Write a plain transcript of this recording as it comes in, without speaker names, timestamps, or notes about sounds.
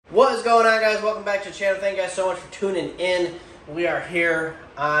What is going on, guys? Welcome back to the channel. Thank you guys so much for tuning in. We are here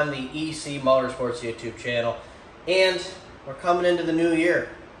on the EC MotorSports YouTube channel, and we're coming into the new year.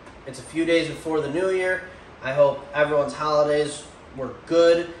 It's a few days before the new year. I hope everyone's holidays were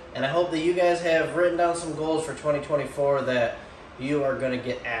good, and I hope that you guys have written down some goals for 2024 that you are going to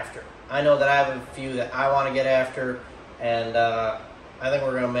get after. I know that I have a few that I want to get after, and I think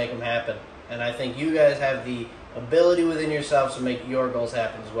we're going to make them happen. And I think you guys have the ability within yourselves to make your goals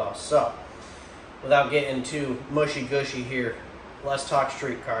happen as well. So, without getting too mushy-gushy here, let's talk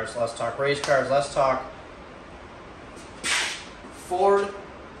street cars, let's talk race cars, let's talk Ford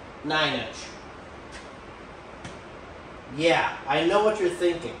 9-inch. Yeah, I know what you're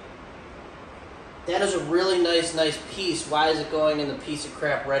thinking. That is a really nice piece. Why is it going in the piece of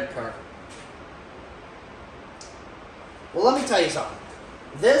crap red car? Well, let me tell you something.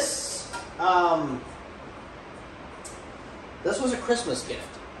 This was a Christmas gift.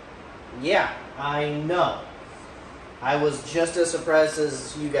 Yeah, I know. I was just as surprised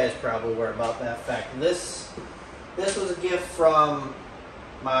as you guys probably were about that fact. This was a gift from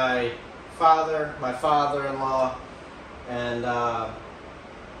my father-in-law, and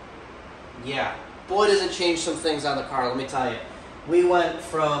yeah, boy does it change some things on the car, let me tell you. We went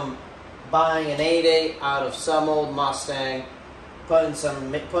from buying an 8.8 out of some old Mustang, putting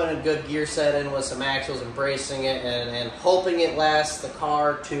a good gear set in with some axles and bracing it and hoping it lasts the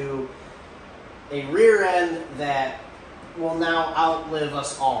car to a rear end that will now outlive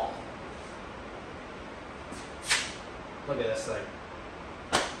us all. Look at this thing.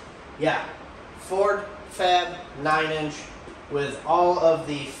 Yeah, Ford Fab 9-inch with all of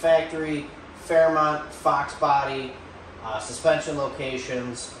the factory Fairmont Fox body, suspension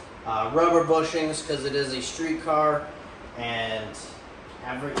locations, rubber bushings because it is a street car, and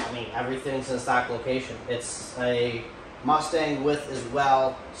everything's in stock location. It's a Mustang width as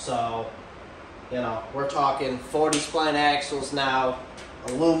well, so you know we're talking 40 spline axles now,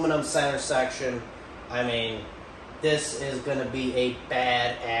 aluminum center section. I mean, this is going to be a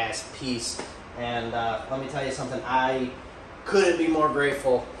badass piece, and let me tell you something. I couldn't be more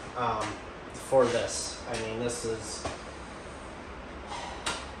grateful for this. I mean, this is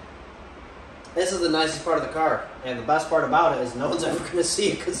the nicest part of the car, and the best part about it is no one's ever going to see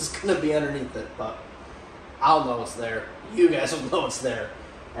it because it's going to be underneath it, but I'll know it's there. You guys will know it's there.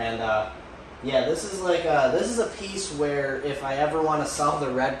 And yeah, this is a piece where if I ever want to sell the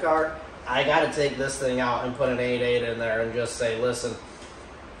red car, I got to take this thing out and put an 8.8 in there and just say, listen,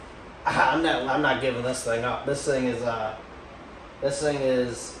 I'm not giving this thing up. This thing is a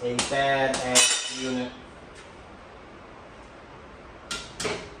badass unit.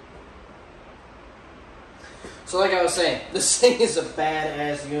 So like I was saying, this thing is a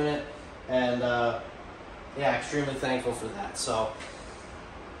badass unit, and yeah, extremely thankful for that. So,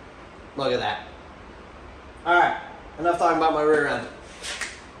 look at that. Alright, enough talking about my rear end.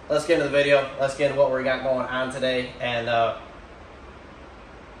 Let's get into the video. Let's get into what we got going on today. And I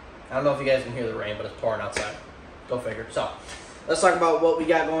don't know if you guys can hear the rain, but it's pouring outside. Go figure. So, let's talk about what we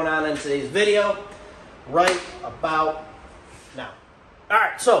got going on in today's video right about now.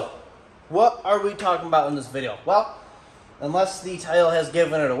 Alright, so what are we talking about in this video? Well, unless the title has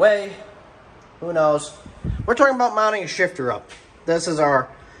given it away, who knows? We're talking about mounting a shifter up. This is our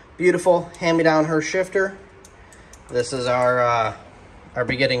beautiful hand-me-down Hurst shifter. This is our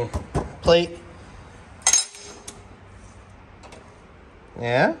beginning plate.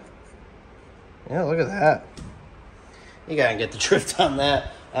 Yeah, look at that. You gotta get the drift on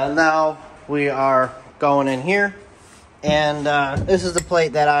that. And now we are going in here. And this is the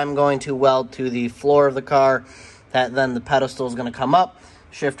plate that I'm going to weld to the floor of the car. That then the pedestal is going to come up.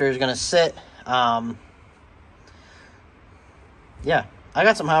 Shifter is going to sit. Yeah, I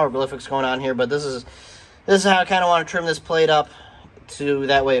got some hieroglyphics going on here, but this is how I kind of want to trim this plate up to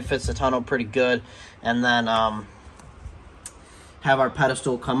that way it fits the tunnel pretty good. And then have our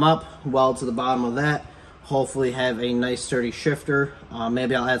pedestal come up, weld to the bottom of that. Hopefully have a nice sturdy shifter.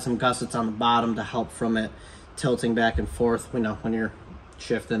 Maybe I'll add some gussets on the bottom to help from it tilting back and forth, you know, when you're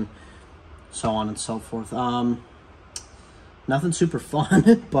shifting, so on and so forth. Nothing super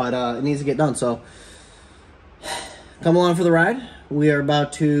fun, but it needs to get done. So come along for the ride. We are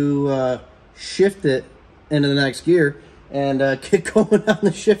about to shift it into the next gear and get going on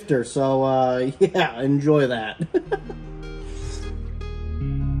the shifter. So yeah, enjoy that.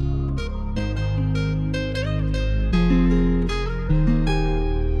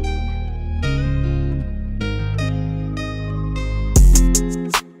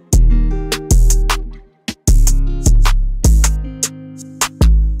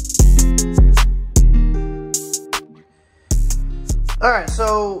 Alright,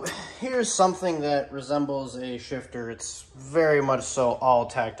 so So here's something that resembles a shifter. It's very much so all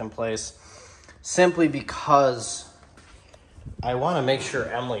tacked in place, simply because I want to make sure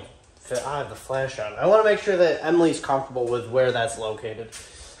Emily, I have the flash on. I want to make sure that Emily's comfortable with where that's located.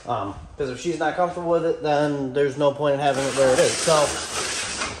 Because if she's not comfortable with it, then there's no point in having it where it is.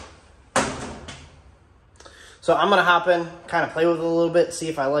 So I'm going to hop in, kind of play with it a little bit, see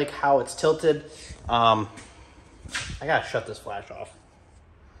if I like how it's tilted. I got to shut this flash off.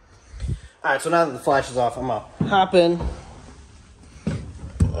 All right, so now that the flash is off, I'm going to hop in.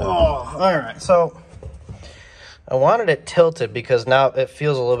 Oh, all right. So I wanted it tilted because now it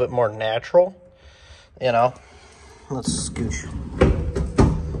feels a little bit more natural, you know. Let's scooch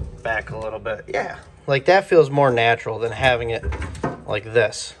back a little bit. Yeah, like that feels more natural than having it like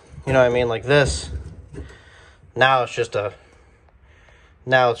this. You know what I mean? Like this. Now it's just a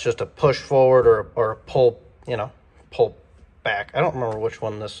push forward or pull, you know, pull back. I don't remember which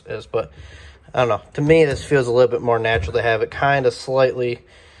one this is, but I don't know. To me, this feels a little bit more natural to have it kind of slightly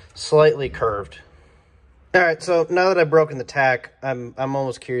curved. All right, so now that I've broken the tack, I'm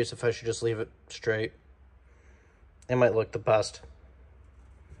almost curious if I should just leave it straight. It might look the best.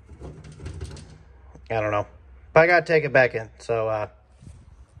 I don't know. But I gotta take it back in. So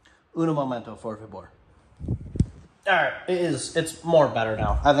uno momento, por favor. All right, it's more better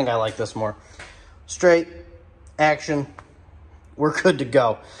now. I think I like this more. Straight, action, we're good to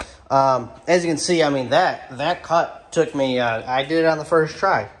go. As you can see, I mean, that cut took me, I did it on the first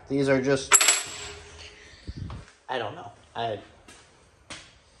try. These are just, I don't know.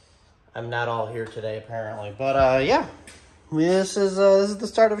 I'm not all here today, apparently. But, yeah, this is the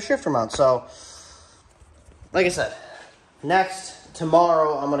start of a shifter mount. So, like I said,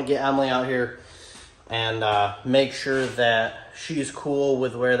 tomorrow, I'm going to get Emily out here and make sure that she's cool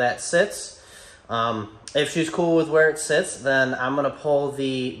with where that sits. If she's cool with where it sits, then I'm going to pull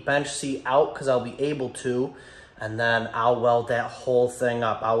the bench seat out because I'll be able to, and then I'll weld that whole thing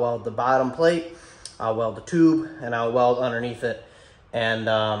up. I'll weld the bottom plate, I'll weld the tube, and I'll weld underneath it, and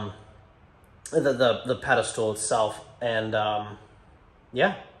the pedestal itself, and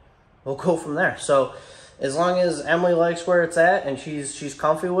yeah, we'll go from there. So as long as Emily likes where it's at and she's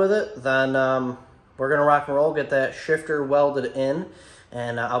comfy with it, then we're going to rock and roll, get that shifter welded in,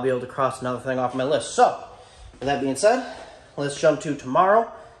 and I'll be able to cross another thing off my list. So, with that being said, let's jump to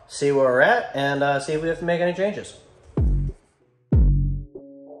tomorrow, see where we're at, and see if we have to make any changes.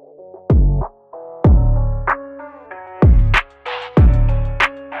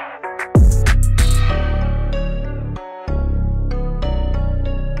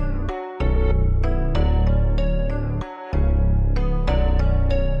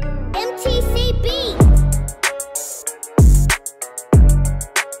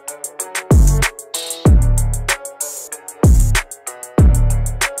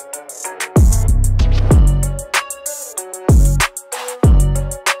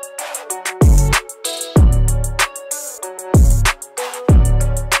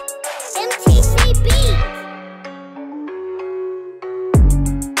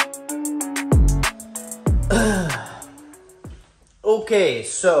 Okay,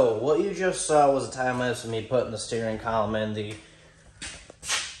 so what you just saw was a time lapse of me putting the steering column in the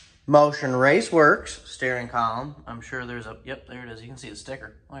Motion Raceworks steering column. I'm sure there's a, yep, there it is. You can see the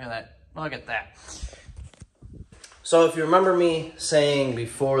sticker. Look at that. Look at that. So if you remember me saying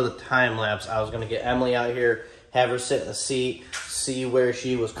before the time lapse, I was going to get Emily out here, have her sit in the seat, see where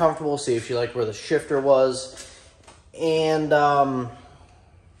she was comfortable, see if she liked where the shifter was, and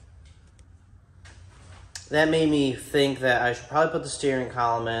that made me think that I should probably put the steering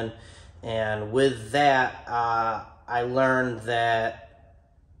column in, and with that, I learned that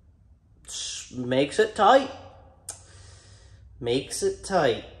makes it tight. Makes it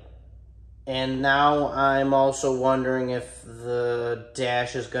tight. And now I'm also wondering if the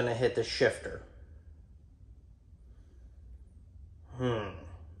dash is going to hit the shifter.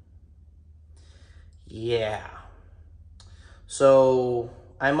 Yeah. So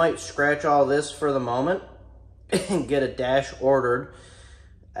I might scratch all this for the moment and get a dash ordered,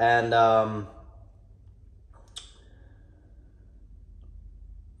 and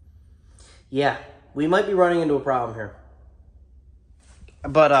yeah, we might be running into a problem here,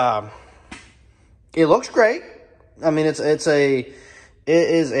 but it looks great. I mean, it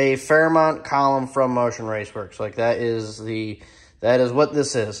is a Fairmont column from Motion Raceworks. Like that is what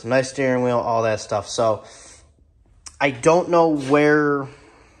this is. Nice steering wheel, all that stuff. So I don't know where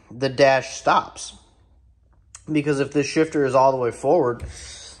the dash stops, because if this shifter is all the way forward,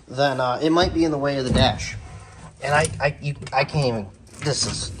 then it might be in the way of the dash. And I can't even, this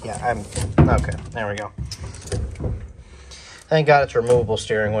is, yeah, I'm, okay, there we go. Thank God it's removable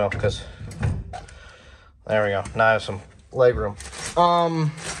steering wheel, because there we go. Now I have some leg room.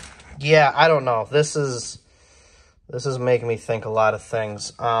 Yeah, I don't know. This is making me think a lot of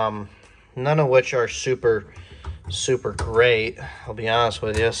things. None of which are super great, I'll be honest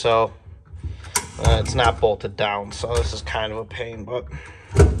with you. So it's not bolted down, so this is kind of a pain, but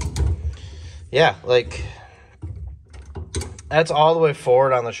yeah, like that's all the way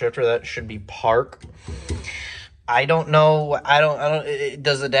forward on the shifter. That should be park. I don't know.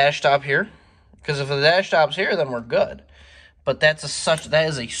 Does the dash stop here? Because if the dash stops here, then we're good. But that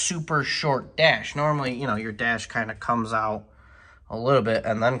is a super short dash. Normally, you know, your dash kind of comes out a little bit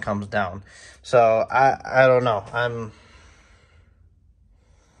and then comes down. So I don't know.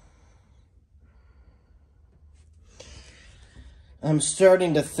 I'm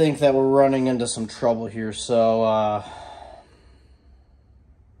starting to think that we're running into some trouble here. So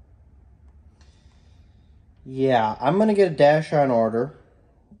yeah, I'm gonna get a dash on order,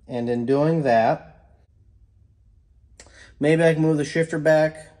 and in doing that, maybe I can move the shifter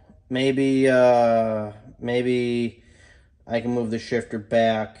back. Maybe maybe I can move the shifter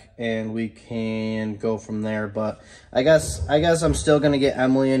back and we can go from there. But I guess I'm still gonna get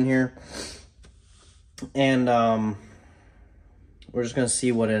Emily in here, and we're just gonna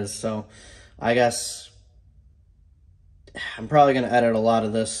see what is. So I guess I'm probably gonna edit a lot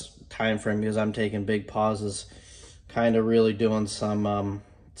of this time frame because I'm taking big pauses, kind of really doing some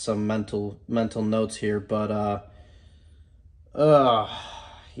mental notes here. But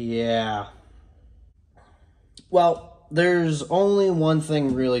yeah. Well, there's only one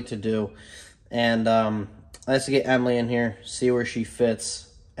thing really to do, and let's get Emily in here, see where she fits,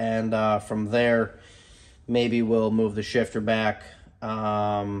 and from there, maybe we'll move the shifter back.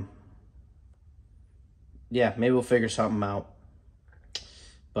 Yeah, maybe we'll figure something out.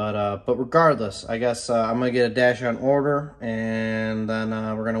 But regardless, I guess I'm gonna get a dash on order, and then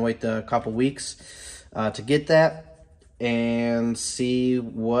we're gonna wait a couple weeks to get that and see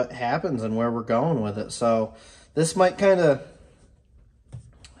what happens and where we're going with it. So this might kind of,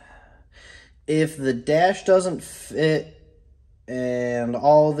 if the dash doesn't fit and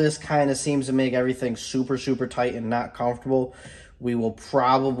all this kind of seems to make everything super tight and not comfortable, we will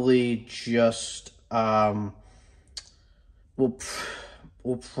probably just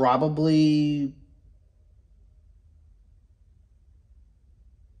we're probably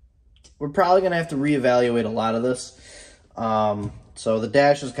gonna have to reevaluate a lot of this. So the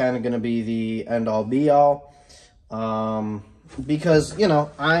dash is kind of gonna be the end all be all, because, you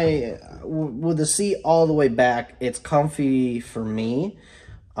know, with the seat all the way back, it's comfy for me.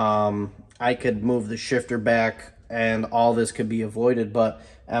 I could move the shifter back and all this could be avoided, but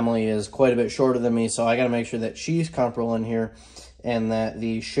Emily is quite a bit shorter than me, so I got to make sure that she's comfortable in here and that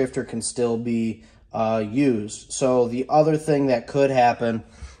the shifter can still be used. So the other thing that could happen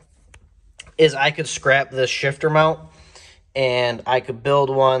is I could scrap this shifter mount and I could build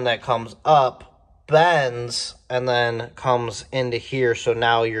one that comes up, bends, and then comes into here. So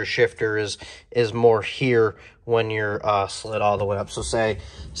now your shifter is more here when you're slid all the way up. So say,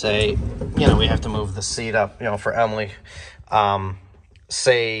 you know, we have to move the seat up, you know, for Emily.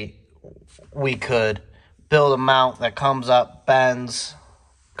 Say we could build a mount that comes up, bends,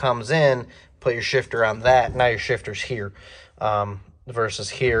 comes in, put your shifter on that. Now your shifter's here, versus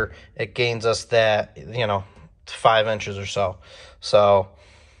here. It gains us that, you know, 5 inches or so. So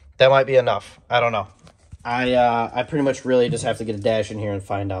that might be enough. I don't know. I pretty much really just have to get a dash in here and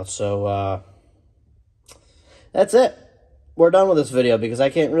find out. So that's it. We're done with this video because I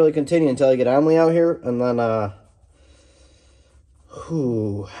can't really continue until I get Emily out here, and then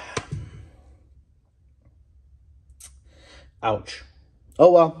ouch.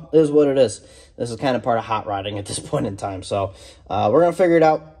 Oh well, it is what it is. This is kind of part of hot rodding at this point in time. So we're gonna figure it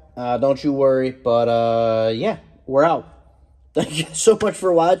out. Don't you worry. But yeah, we're out. Thank you so much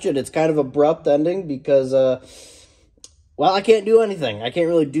for watching. It's kind of abrupt ending because well, I can't do anything. I can't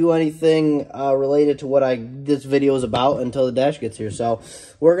really do anything related to what this video is about until the dash gets here. So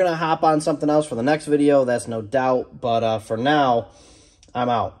we're going to hop on something else for the next video. That's no doubt. But for now, I'm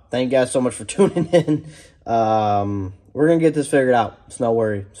out. Thank you guys so much for tuning in. We're going to get this figured out. It's no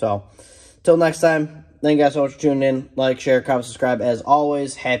worry. So till next time, thank you guys so much for tuning in. Like, share, comment, subscribe. As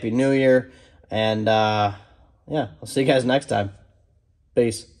always, Happy New Year. And yeah, I'll see you guys next time.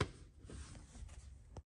 Peace.